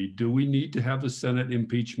accountability. Do we need to have a Senate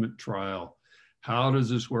impeachment trial? How does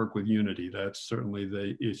this work with unity? That's certainly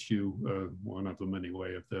the issue, one of them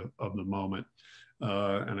anyway, of the moment.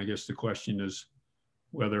 And I guess the question is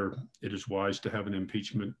whether it is wise to have an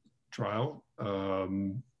impeachment trial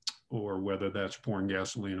or whether that's pouring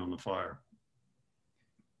gasoline on the fire.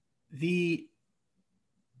 The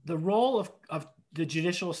role of the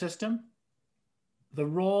judicial system, the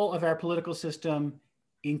role of our political system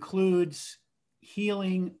includes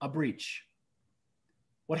healing a breach.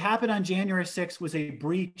 What happened on January 6th was a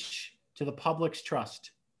breach to the public's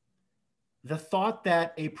trust. The thought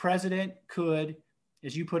that a president could,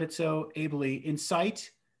 as you put it so ably, incite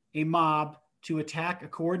a mob to attack a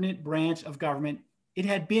coordinate branch of government, it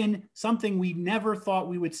had been something we never thought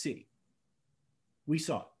we would see. We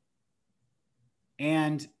saw it.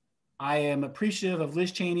 And I am appreciative of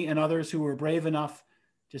Liz Cheney and others who were brave enough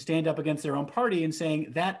to stand up against their own party and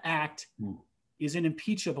saying that act is an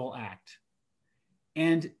impeachable act.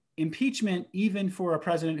 And impeachment, even for a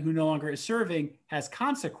president who no longer is serving, has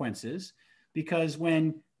consequences, because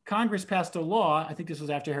when Congress passed a law, I think this was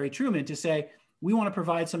after Harry Truman, to say, we want to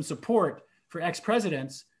provide some support for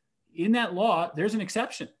ex-presidents, in that law, there's an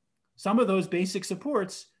exception. Some of those basic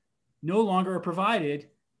supports no longer are provided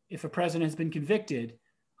if a president has been convicted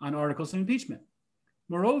on articles of impeachment.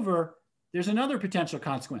 Moreover, there's another potential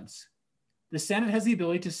consequence. The Senate has the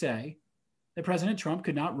ability to say that President Trump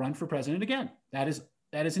could not run for president again. That is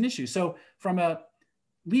an issue. So from a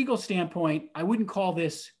legal standpoint, I wouldn't call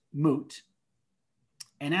this moot.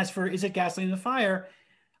 And as for, is it gasoline in the fire?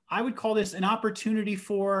 I would call this an opportunity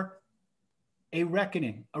for a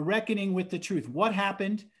reckoning with the truth. What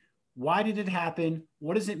happened? Why did it happen?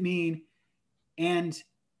 What does it mean? And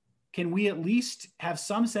can we at least have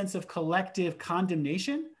some sense of collective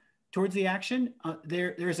condemnation towards the action?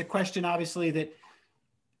 There's a question, obviously, that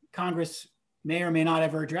Congress may or may not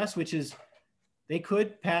ever address, which is they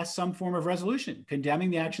could pass some form of resolution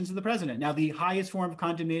condemning the actions of the president. Now, the highest form of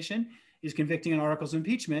condemnation is convicting on articles of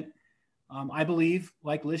impeachment. I believe,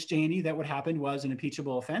 like Liz Cheney, that what happened was an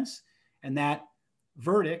impeachable offense. And that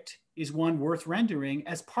verdict is one worth rendering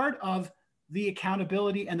as part of the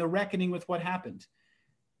accountability and the reckoning with what happened.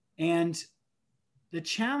 And the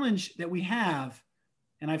challenge that we have,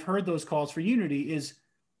 and I've heard those calls for unity, is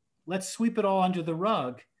let's sweep it all under the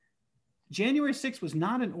rug. January 6th was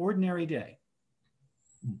not an ordinary day.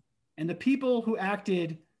 And the people who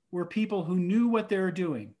acted were people who knew what they were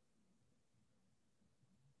doing.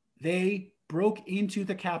 They broke into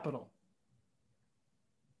the Capitol.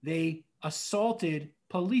 They assaulted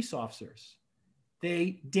police officers.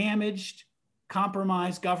 They damaged,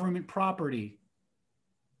 compromised government property.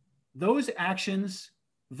 Those actions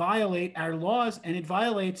violate our laws, and it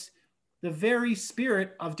violates the very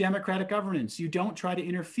spirit of democratic governance. You don't try to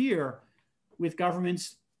interfere with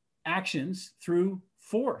government's actions through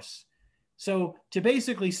force. So to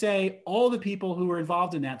basically say all the people who were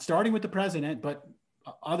involved in that, starting with the president, but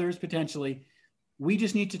others potentially, we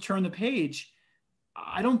just need to turn the page,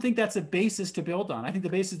 I don't think that's a basis to build on. I think the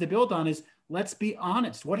basis to build on is, let's be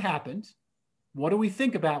honest. What happened? What do we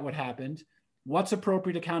think about what happened? What's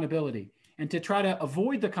appropriate accountability? And to try to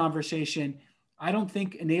avoid the conversation, I don't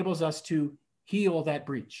think enables us to heal that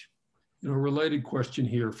breach. You know, a related question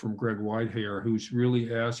here from Greg Whitehair, who's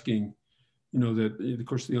really asking, you know, that of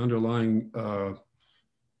course the underlying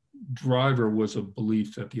driver was a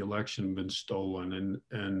belief that the election had been stolen,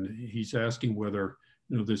 and he's asking whether,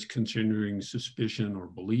 you know, this continuing suspicion or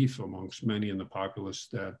belief amongst many in the populace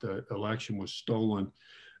that the election was stolen.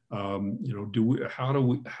 You know, how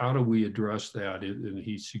do we address that? And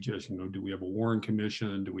he's suggesting, you know, do we have a Warren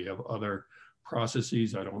Commission? Do we have other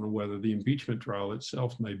processes? I don't know whether the impeachment trial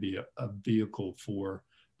itself may be a vehicle for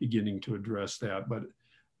beginning to address that. But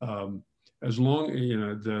as long, you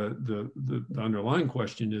know, the underlying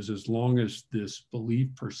question is, as long as this belief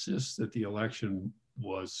persists that the election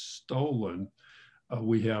was stolen,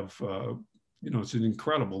 we have, you know, it's an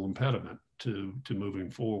incredible impediment to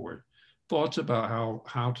moving forward. Thoughts about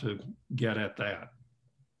how to get at that?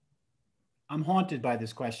 I'm haunted by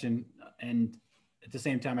this question, and at the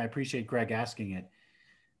same time, I appreciate Greg asking it.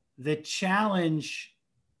 The challenge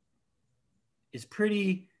is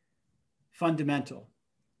pretty fundamental.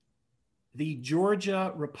 The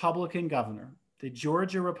Georgia Republican governor, the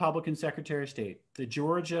Georgia Republican Secretary of State, the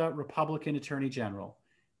Georgia Republican Attorney General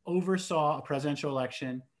oversaw a presidential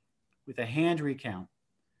election with a hand recount,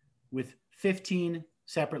 with 15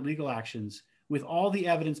 separate legal actions, with all the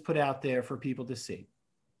evidence put out there for people to see.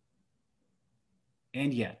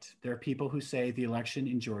 And yet, there are people who say the election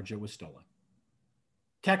in Georgia was stolen.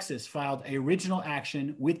 Texas filed an original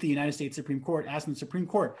action with the United States Supreme Court, asking the Supreme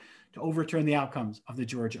Court to overturn the outcomes of the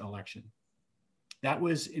Georgia election. That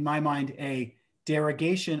was, in my mind, a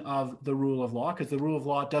derogation of the rule of law, because the rule of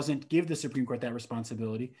law doesn't give the Supreme Court that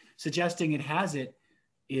responsibility. Suggesting it has it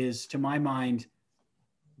is, to my mind,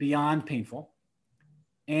 beyond painful.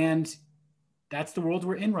 And that's the world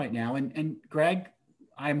we're in right now. And Greg,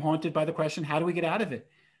 I'm haunted by the question, how do we get out of it?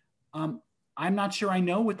 I'm not sure I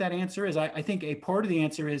know what that answer is. I think a part of the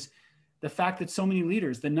answer is the fact that so many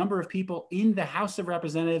leaders, the number of people in the House of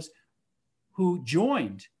Representatives who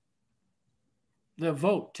joined the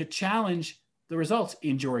vote to challenge the results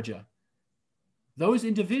in Georgia, those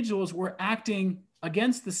individuals were acting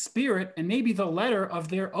against the spirit and maybe the letter of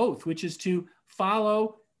their oath, which is to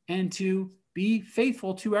follow and to be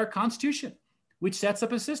faithful to our Constitution, which sets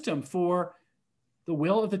up a system for the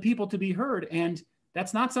will of the people to be heard. And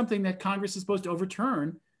that's not something that Congress is supposed to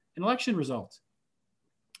overturn an election result.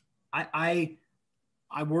 I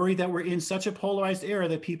worry that we're in such a polarized era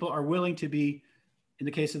that people are willing to be, in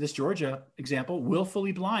the case of this Georgia example,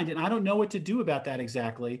 willfully blind. And I don't know what to do about that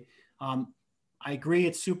exactly. I agree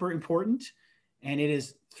it's super important, and it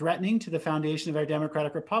is threatening to the foundation of our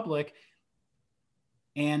democratic republic.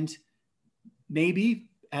 And maybe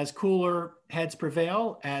as cooler heads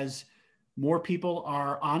prevail, as more people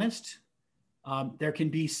are honest, there can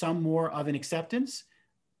be some more of an acceptance.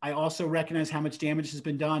 I also recognize how much damage has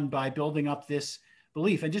been done by building up this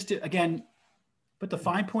belief. And just to, again, put the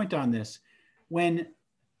fine point on this, when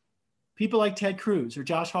people like Ted Cruz or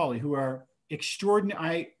Josh Hawley, who are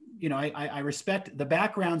extraordinary, I respect the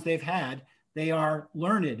backgrounds they've had. They are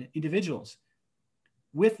learned individuals.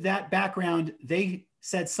 With that background, they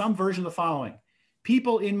said some version of the following: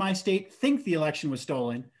 people in my state think the election was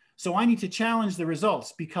stolen, so I need to challenge the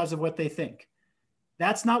results because of what they think.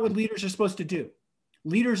 That's not what leaders are supposed to do.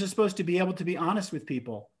 Leaders are supposed to be able to be honest with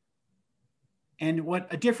people. And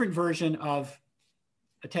what a different version of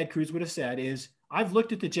a Ted Cruz would have said is, I've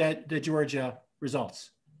looked at the Georgia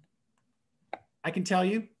results. I can tell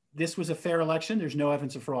you this was a fair election. There's no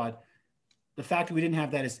evidence of fraud. The fact that we didn't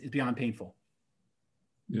have that is beyond painful.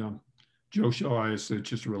 Yeah. Joe, shall I ask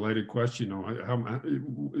just a related question?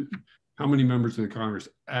 How many members of the Congress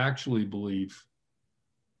actually believe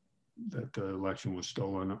that the election was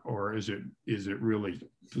stolen, or is it really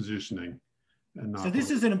positioning and not? So this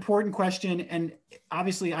is an important question, and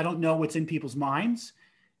obviously I don't know what's in people's minds.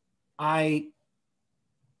 I've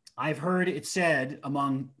heard it said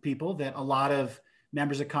among people that a lot of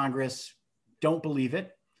members of Congress don't believe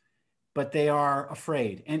it, but they are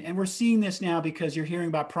afraid. And we're seeing this now because you're hearing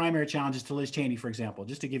about primary challenges to Liz Cheney, for example,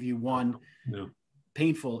 just to give you one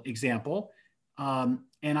painful example. And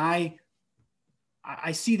I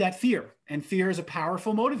see that fear, and fear is a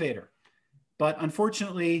powerful motivator. But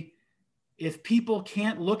unfortunately, if people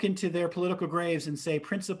can't look into their political graves and say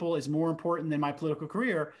principle is more important than my political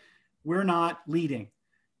career, we're not leading.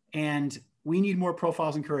 And we need more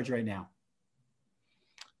profiles and courage right now.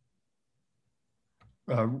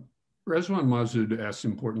 Rezwan Masood asked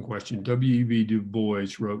an important question. W.E.B. Du Bois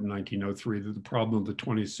wrote in 1903 that the problem of the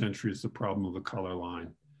 20th century is the problem of the color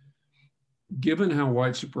line. Given how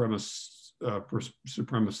white supremacists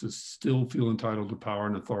still feel entitled to power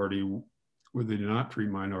and authority where they do not treat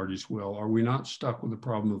minorities well, are we not stuck with the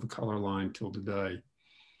problem of the color line till today?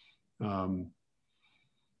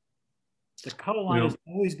 The color line has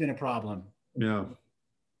always been a problem. Yeah.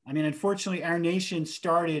 I mean, unfortunately, our nation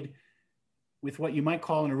started with what you might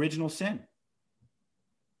call an original sin.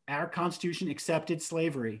 Our Constitution accepted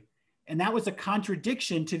slavery, and that was a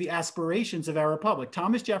contradiction to the aspirations of our republic.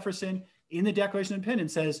 Thomas Jefferson, in the Declaration of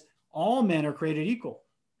Independence, says all men are created equal.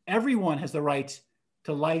 Everyone has the right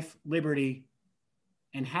to life, liberty,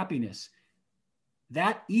 and happiness.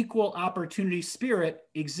 That equal opportunity spirit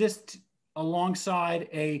exists alongside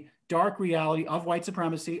a dark reality of white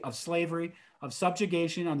supremacy, of slavery, of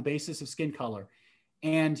subjugation on the basis of skin color.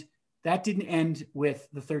 And that didn't end with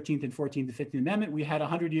the 13th and 14th and 15th Amendment. We had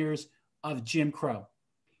 100 years of Jim Crow.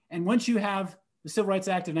 And once you have the Civil Rights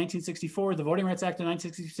Act of 1964, the Voting Rights Act of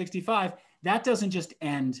 1965, that doesn't just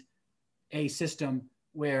end a system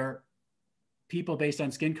where people based on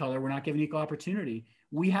skin color were not given equal opportunity.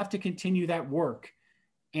 We have to continue that work.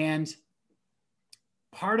 And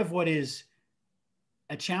part of what is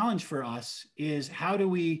a challenge for us is how do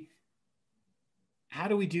we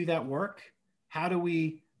do that work? How do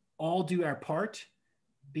we all do our part?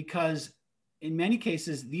 Because in many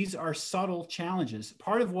cases, these are subtle challenges.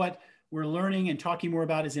 Part of what we're learning and talking more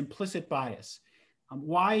about is implicit bias.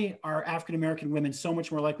 Why are African-American women so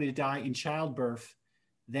much more likely to die in childbirth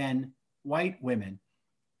than white women?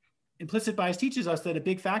 Implicit bias teaches us that a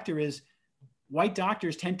big factor is white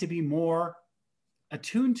doctors tend to be more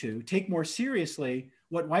attuned to, take more seriously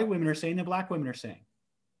what white women are saying than black women are saying.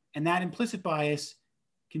 And that implicit bias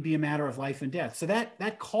can be a matter of life and death. So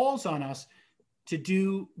that calls on us to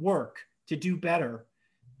do work, to do better.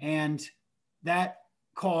 And that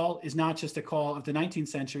call is not just a call of the 19th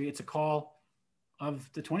century, it's a call of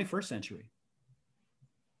the 21st century.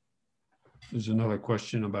 There's another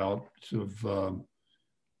question about sort of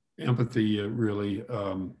empathy, really.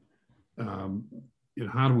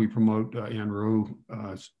 How do we promote, Anne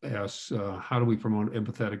asks, how do we promote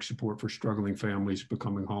empathetic support for struggling families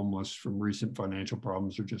becoming homeless from recent financial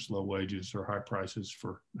problems or just low wages or high prices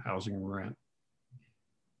for housing and rent?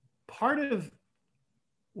 Part of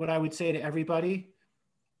what I would say to everybody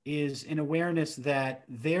is an awareness that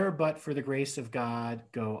there but for the grace of God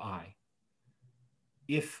go I.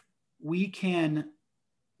 If we can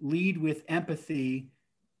lead with empathy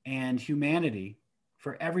and humanity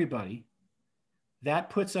for everybody, that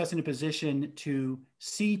puts us in a position to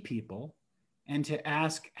see people and to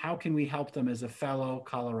ask, how can we help them as a fellow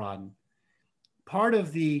Coloradan? Part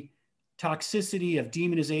of the toxicity of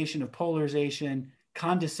demonization, of polarization,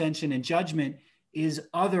 condescension, and judgment is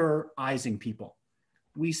otherizing people.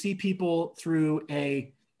 We see people through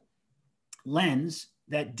a lens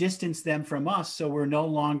that distance them from us, so we're no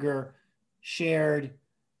longer shared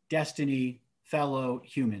destiny, fellow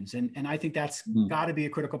humans. And I think that's got to be a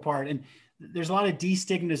critical part. And there's a lot of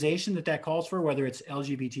destigmatization that calls for, whether it's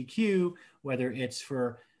LGBTQ, whether it's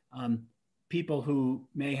for people who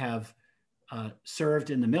may have served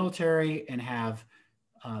in the military and have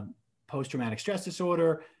post-traumatic stress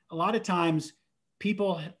disorder. A lot of times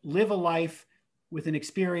people live a life with an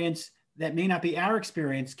experience that may not be our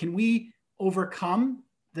experience. Can we overcome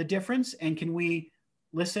the difference, and can we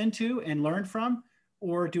listen to and learn from,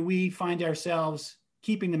 or do we find ourselves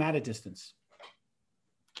keeping them at a distance?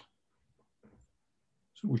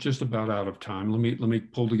 So we're just about out of time. Let me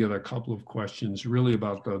pull together a couple of questions really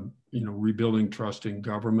about the rebuilding trust in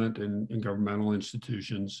government and in governmental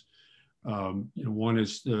institutions. One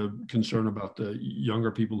is the concern about the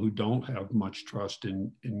younger people who don't have much trust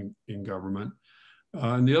in government.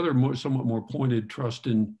 And the other somewhat more pointed, trust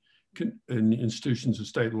in institutions of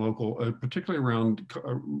state and local, particularly around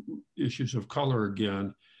issues of color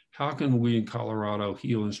again. How can we in Colorado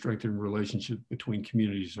heal and strengthen relationships between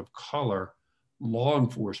communities of color, law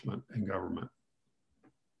enforcement, and government?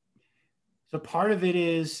 So part of it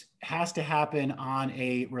has to happen on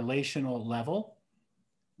a relational level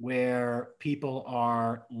where people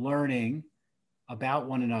are learning about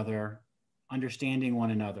one another, understanding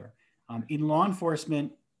one another. In law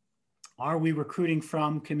enforcement, are we recruiting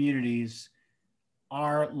from communities?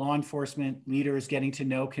 Are law enforcement leaders getting to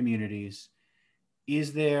know communities?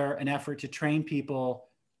 Is there an effort to train people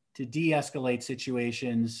to de-escalate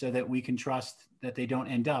situations so that we can trust that they don't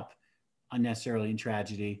end up unnecessarily in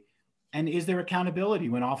tragedy? And is there accountability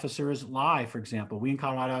when officers lie, for example? We in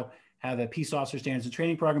Colorado have a peace officer standards and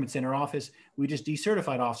training program. It's in our office. We just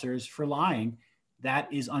decertified officers for lying.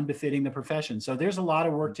 That is unbefitting the profession. So there's a lot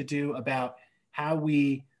of work to do about how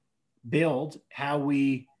we build, how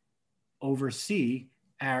we oversee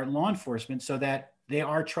our law enforcement so that they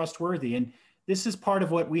are trustworthy. And this is part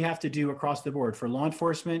of what we have to do across the board for law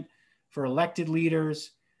enforcement, for elected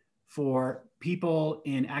leaders, for people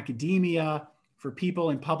in academia, for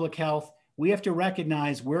people in public health. We have to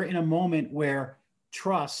recognize we're in a moment where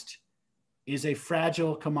trust is a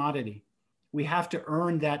fragile commodity. We have to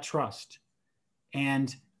earn that trust.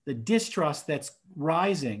 And the distrust that's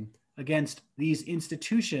rising against these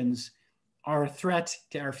institutions are a threat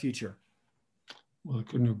to our future. Well, I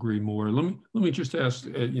couldn't agree more. Let me just ask,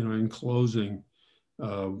 in closing,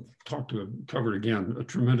 covered again a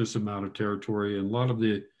tremendous amount of territory, and a lot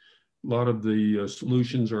of the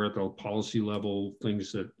solutions are at the policy level,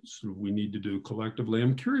 things that sort of we need to do collectively.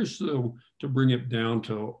 I'm curious though to bring it down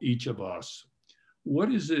to each of us.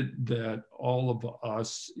 What is it that all of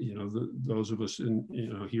us, those of us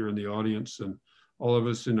in, here in the audience and all of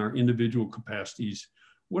us in our individual capacities,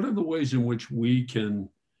 what are the ways in which we can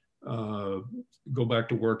go back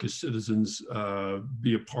to work as citizens,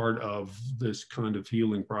 be a part of this kind of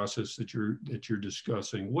healing process that you're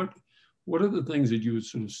discussing? What are the things that you would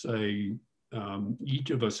sort of say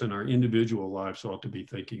each of us in our individual lives ought to be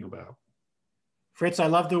thinking about? Fritz, I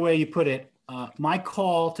love the way you put it. My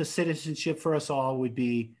call to citizenship for us all would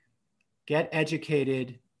be get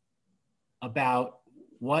educated about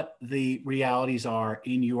what the realities are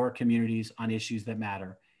in your communities on issues that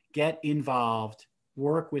matter. Get involved,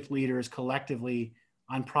 work with leaders collectively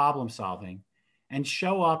on problem solving, and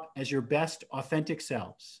show up as your best authentic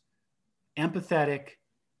selves, empathetic,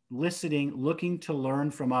 listening, looking to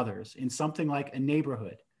learn from others in something like a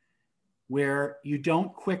neighborhood where you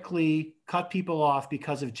don't quickly cut people off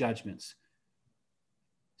because of judgments.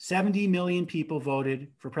 70 million people voted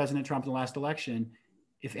for President Trump in the last election.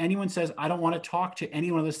 If anyone says, I don't want to talk to any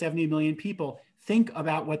one of the 70 million people, think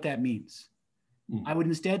about what that means. I would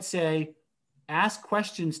instead say, ask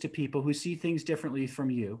questions to people who see things differently from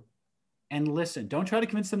you and listen. Don't try to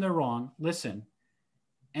convince them they're wrong. Listen.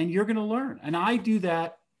 And you're going to learn. And I do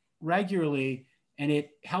that regularly, and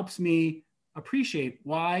it helps me appreciate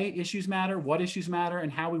why issues matter, what issues matter,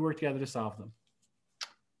 and how we work together to solve them.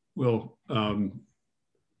 Well,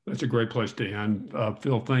 that's a great place to end.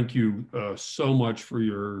 Phil, thank you so much for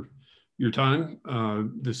your time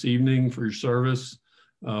this evening, for your service.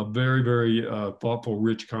 Very, very thoughtful,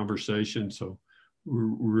 rich conversation. So we're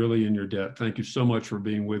really in your debt. Thank you so much for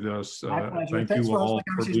being with us. My pleasure. Thank Thanks you all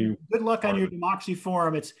for being Good luck on your democracy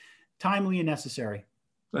forum. It's timely and necessary.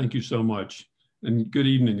 Thank you so much. And good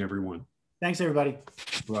evening, everyone. Thanks, everybody.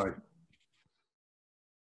 Bye.